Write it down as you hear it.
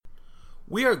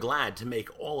We are glad to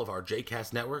make all of our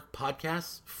JCast Network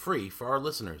podcasts free for our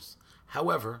listeners.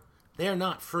 However, they are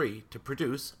not free to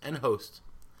produce and host.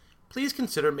 Please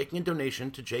consider making a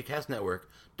donation to JCast Network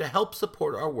to help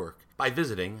support our work by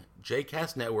visiting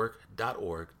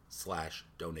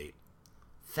jcastnetwork.org/donate.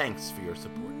 Thanks for your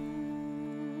support.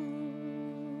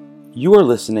 You are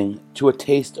listening to A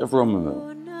Taste of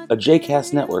Romemu, a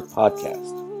JCast Network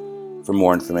podcast. For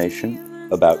more information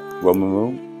about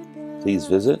Romemu, please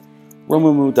visit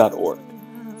romemu.org.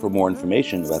 For more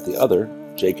information about the other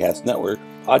JCast Network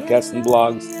podcasts and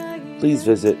blogs, please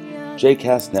visit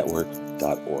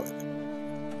jcastnetwork.org.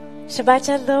 Shabbat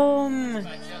Shalom.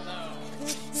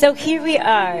 So here we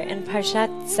are in Parshat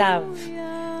Tzav.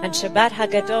 On Shabbat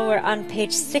Hagadol, we're on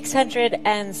page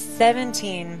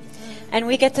 617. And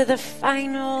we get to the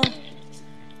final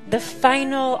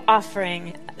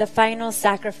offering, the final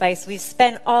sacrifice. We've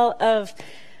spent all of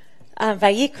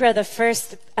Vayikra, the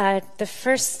first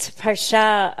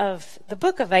parsha of the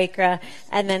book of Vayikra,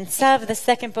 and then Tzav, the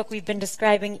second book. We've been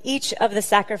describing each of the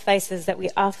sacrifices that we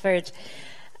offered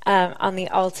on the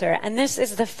altar. And this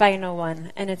is the final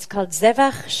one, and it's called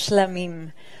Zevach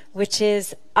Shlamim, which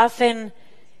is often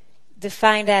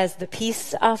defined as the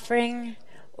peace offering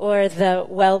or the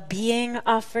well-being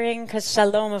offering, because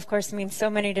shalom, of course, means so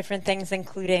many different things,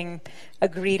 including a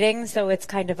greeting. So it's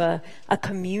kind of a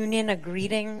communion, a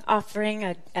greeting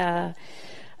offering, a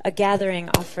gathering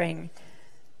offering.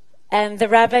 And the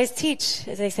rabbis teach,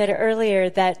 as I said earlier,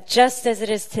 that just as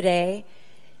it is today,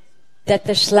 that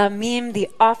the shlamim, the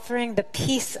offering, the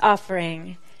peace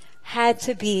offering, had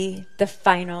to be the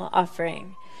final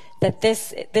offering. That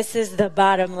this is the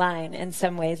bottom line in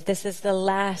some ways. This is the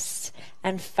last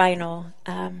and final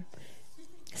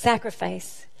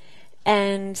sacrifice.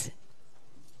 And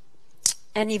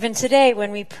even today,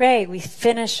 when we pray, we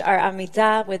finish our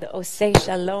Amidah with Osei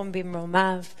Shalom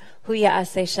Bimromav, Hu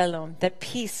Ya'aseh Shalom. That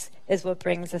peace is what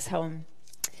brings us home.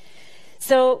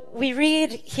 So we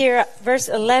read here, verse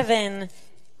 11,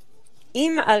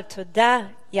 Im al Todah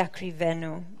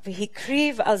yakrivenu,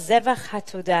 v'hikriv al zevach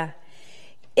hatodah.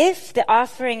 If the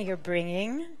offering you're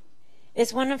bringing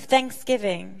is one of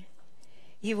thanksgiving,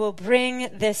 you'll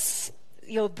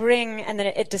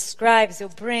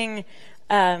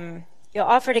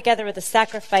offer together with the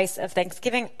sacrifice of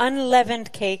thanksgiving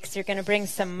unleavened cakes. You're going to bring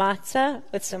some matzah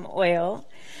with some oil,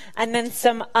 and then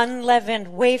some unleavened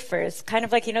wafers, kind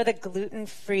of like, the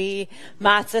gluten-free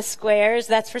matzah squares.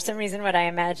 That's for some reason what I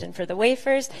imagine for the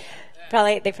wafers.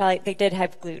 They did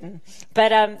have gluten,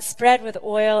 but spread with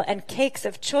oil, and cakes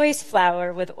of choice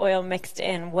flour with oil mixed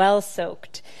in, well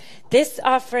soaked. This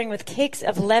offering with cakes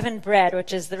of leavened bread,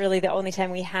 which is really the only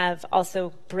time we have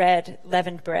also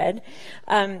leavened bread,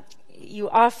 you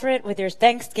offer it with your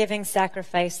thanksgiving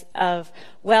sacrifice of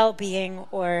well-being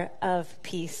or of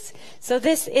peace. So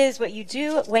this is what you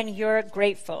do when you're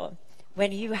grateful,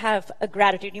 when you have a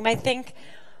gratitude. You might think,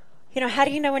 how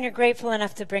do you know when you're grateful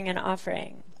enough to bring an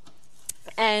offering?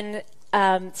 And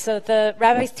so the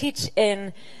rabbis teach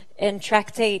in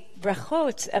Tractate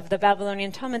Brachot of the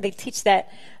Babylonian Talmud, they teach that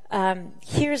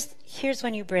here's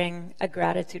when you bring a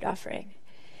gratitude offering.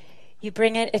 You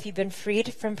bring it if you've been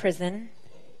freed from prison.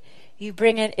 You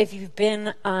bring it if you've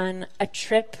been on a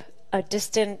trip, a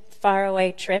distant,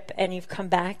 faraway trip, and you've come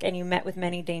back and you met with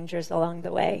many dangers along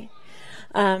the way.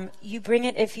 You bring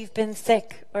it if you've been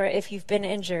sick or if you've been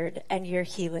injured and you're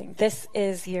healing. This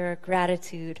is your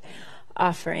gratitude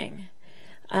offering.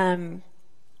 And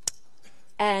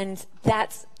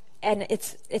it's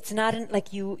not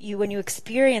like you when you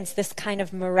experience this kind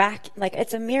of like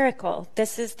it's a miracle.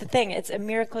 This is the thing. It's a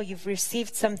miracle. You've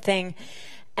received something,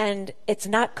 and it's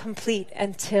not complete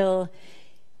until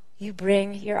you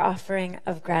bring your offering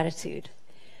of gratitude.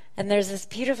 And there's this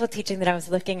beautiful teaching that I was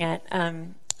looking at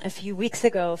a few weeks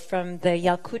ago from the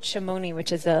Yalkut Shimoni,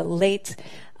 which is a late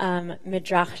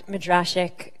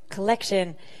midrashic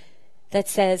collection, that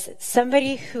says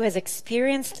somebody who has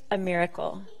experienced a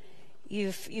miracle,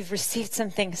 you've received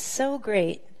something so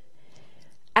great.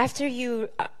 After you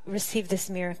receive this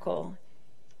miracle,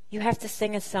 you have to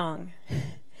sing a song.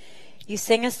 You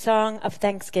sing a song of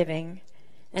thanksgiving,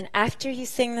 and after you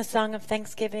sing the song of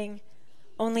thanksgiving,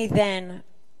 only then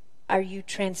are you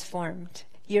transformed.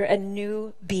 You're a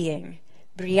new being.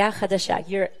 Bria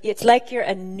Chadasha. It's like you're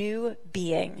a new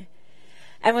being.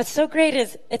 And what's so great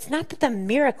is it's not that the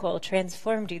miracle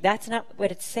transformed you. That's not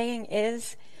what it's saying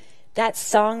is. That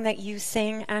song that you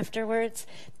sing afterwards,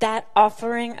 that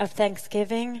offering of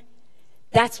thanksgiving,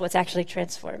 that's what's actually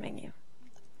transforming you.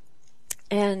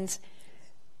 And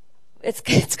it's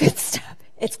good stuff.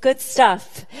 It's good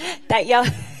stuff that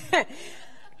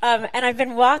And I've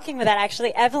been walking with that.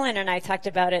 Actually, Evelyn and I talked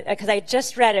about it because I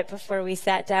just read it before we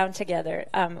sat down together.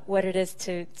 What it is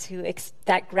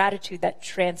that gratitude that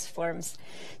transforms.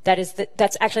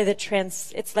 That's actually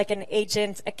it's like an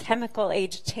agent, a chemical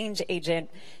change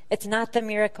agent. It's not the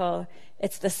miracle.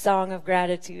 It's the song of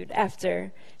gratitude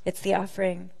after. It's the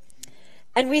offering.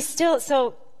 And we still,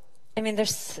 the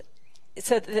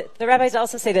rabbis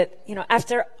also say that,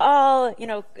 after all,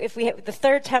 if the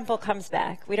third temple comes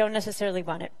back, we don't necessarily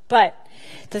want it. But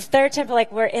the third temple,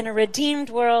 like we're in a redeemed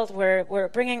world, we're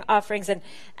bringing offerings, and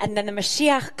then the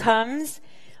Mashiach comes,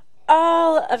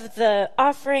 all of the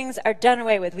offerings are done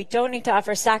away with. We don't need to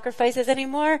offer sacrifices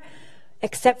anymore,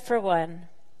 except for one,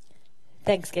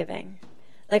 thanksgiving.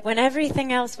 Like when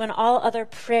all other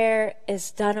prayer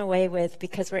is done away with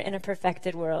because we're in a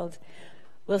perfected world,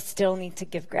 we'll still need to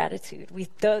give gratitude.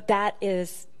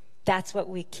 That's what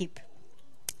we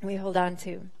hold on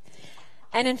to.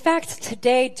 And in fact,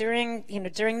 today during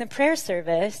the prayer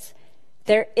service,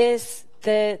 there is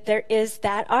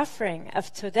that offering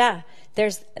of Todah.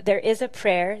 There is a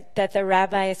prayer that the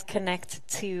rabbis connect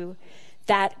to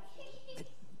that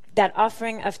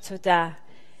offering of Todah.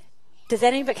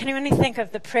 Can anyone think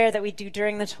of the prayer that we do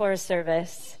during the Torah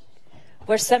service,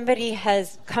 where somebody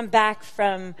has come back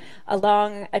from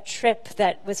a trip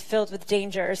that was filled with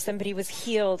danger, or somebody was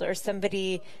healed, or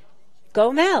somebody,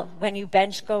 Gomel, when you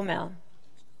bench Gomel.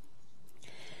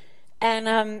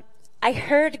 And I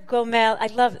heard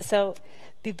Gomel, so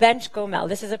we bench Gomel.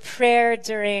 This is a prayer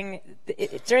during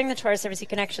the Torah service. You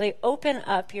can actually open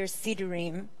up your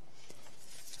Sidurim,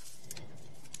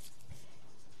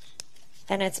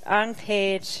 and it's on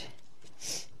page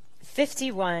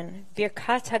 51,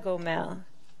 Birkat HaGomel.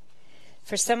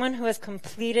 For someone who has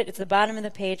completed, it's the bottom of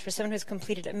the page, for someone who has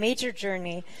completed a major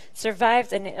journey,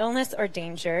 survived an illness or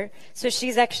danger. So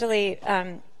she's actually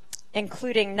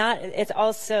including it's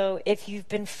also if you've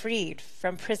been freed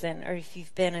from prison or if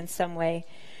you've been in some way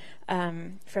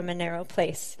from a narrow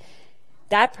place.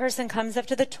 That person comes up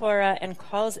to the Torah and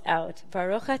calls out,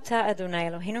 Baruch atah Adonai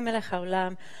Eloheinu melech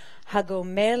haolam,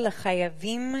 hagomel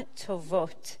l'chayavim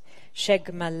tovot.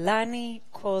 Shegmalani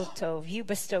kol tov. You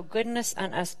bestow goodness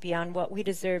on us beyond what we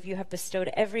deserve. You have bestowed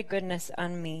every goodness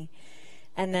on me.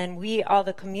 And then all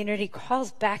the community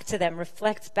calls back to them,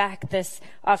 reflects back this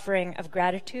offering of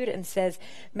gratitude and says,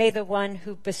 may the one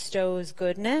who bestows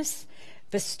goodness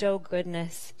bestow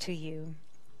goodness to you.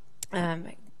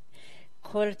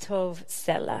 Kol tov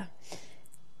Selah.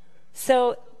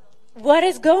 So what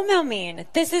does Gomel mean?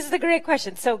 This is the great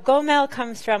question. So Gomel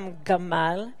comes from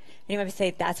Gamal. You might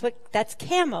say that's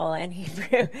camel in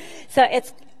Hebrew. So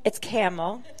it's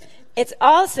camel. It's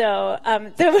also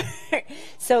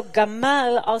so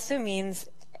Gamal also means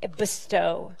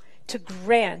bestow, to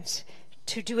grant,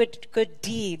 to do a good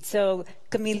deed. So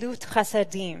Gamilut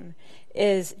Chasadim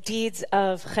is deeds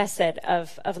of chesed,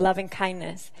 of loving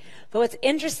kindness. But what's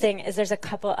interesting is there's a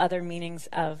couple other meanings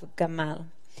of Gamal.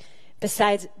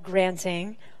 Besides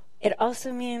granting, it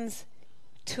also means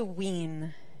to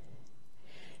wean.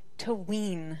 To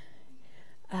wean.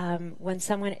 When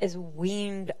someone is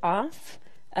weaned off,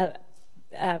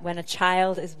 when a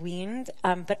child is weaned,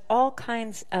 but all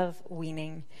kinds of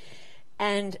weaning.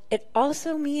 And it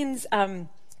also means to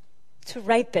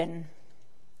ripen.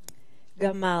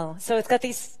 Gamal. So it's got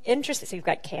these interesting, so you've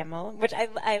got camel, which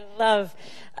I love,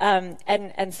 and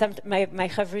my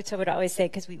chavruta would always say,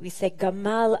 because we say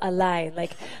Gamal alai,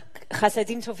 like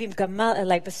Chasadim tovim Gamal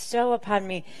alai, bestow upon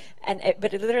me,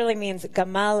 but it literally means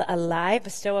Gamal alai,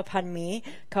 bestow upon me,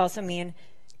 can also mean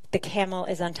the camel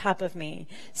is on top of me.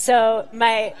 So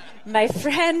my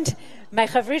friend, my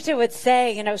chavruta would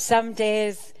say, some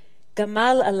days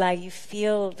Gamal alai, you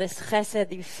feel this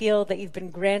chesed, you feel that you've been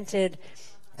granted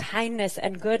kindness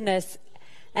and goodness,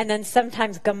 and then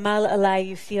sometimes Gamal alai,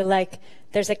 you feel like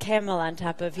there's a camel on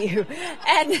top of you,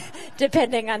 and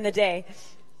depending on the day.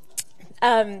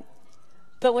 But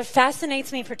what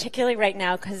fascinates me particularly right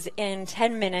now, because in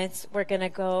 10 minutes we're going to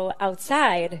go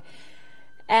outside,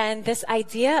 and this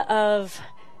idea of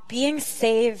being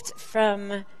saved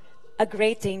from a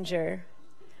great danger,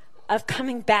 of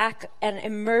coming back and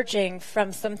emerging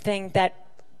from something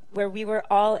where we were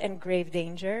all in grave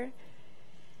danger.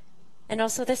 And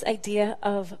also this idea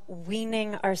of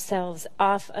weaning ourselves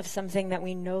off of something that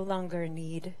we no longer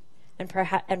need,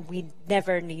 and we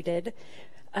never needed.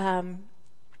 I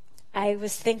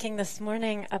was thinking this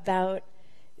morning about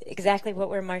exactly what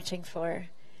we're marching for,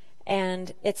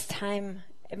 and it's time.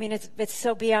 I mean, it's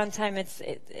so beyond time.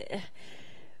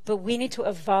 But we need to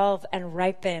evolve and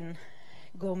ripen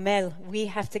Gomel. We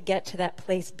have to get to that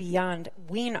place beyond,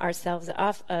 wean ourselves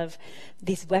off of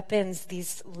these weapons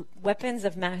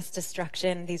of mass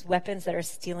destruction, these weapons that are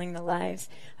stealing the lives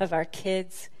of our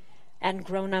kids and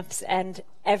grown-ups and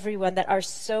everyone, that are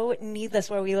so needless,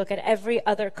 where we look at every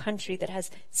other country that has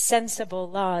sensible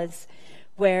laws,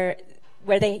 where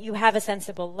you have a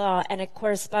sensible law and it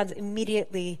corresponds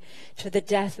immediately to the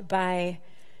death by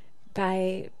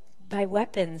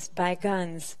weapons, by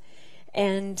guns.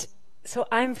 And so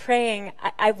I'm praying,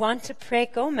 I want to pray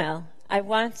Gomel.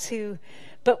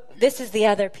 But this is the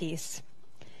other piece.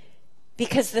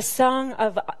 Because the song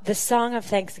of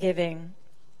Thanksgiving,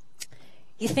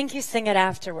 you think you sing it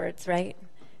afterwards, right?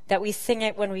 That we sing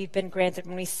it when we've been granted.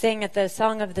 When we sing at the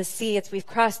Song of the Sea, it's we've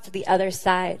crossed to the other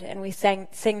side, and we sing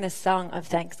this song of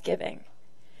thanksgiving.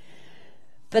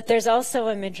 But there's also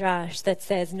a midrash that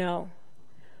says, no,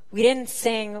 we didn't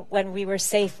sing when we were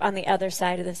safe on the other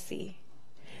side of the sea.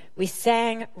 We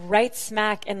sang right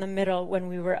smack in the middle when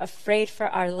we were afraid for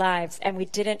our lives, and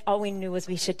all we knew was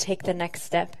we should take the next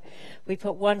step. We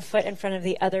put one foot in front of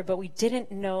the other, but we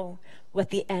didn't know what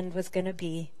the end was going to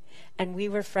be. And we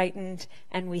were frightened,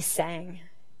 and we sang.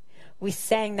 We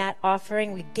sang that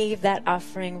offering, we gave that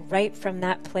offering right from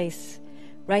that place,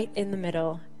 right in the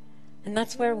middle. And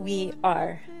that's where we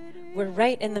are. We're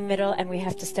right in the middle, and we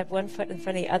have to step one foot in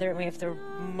front of the other, and we have to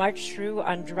march through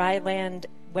on dry land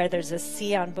where there's a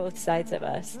sea on both sides of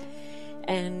us.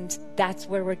 And that's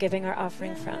where we're giving our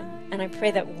offering from. And I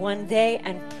pray that one day,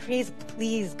 and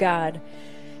please God,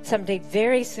 someday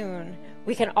very soon,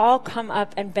 we can all come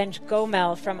up and bench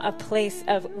Gomel from a place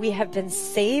of we have been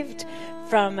saved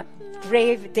from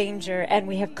grave danger, and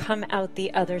we have come out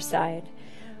the other side.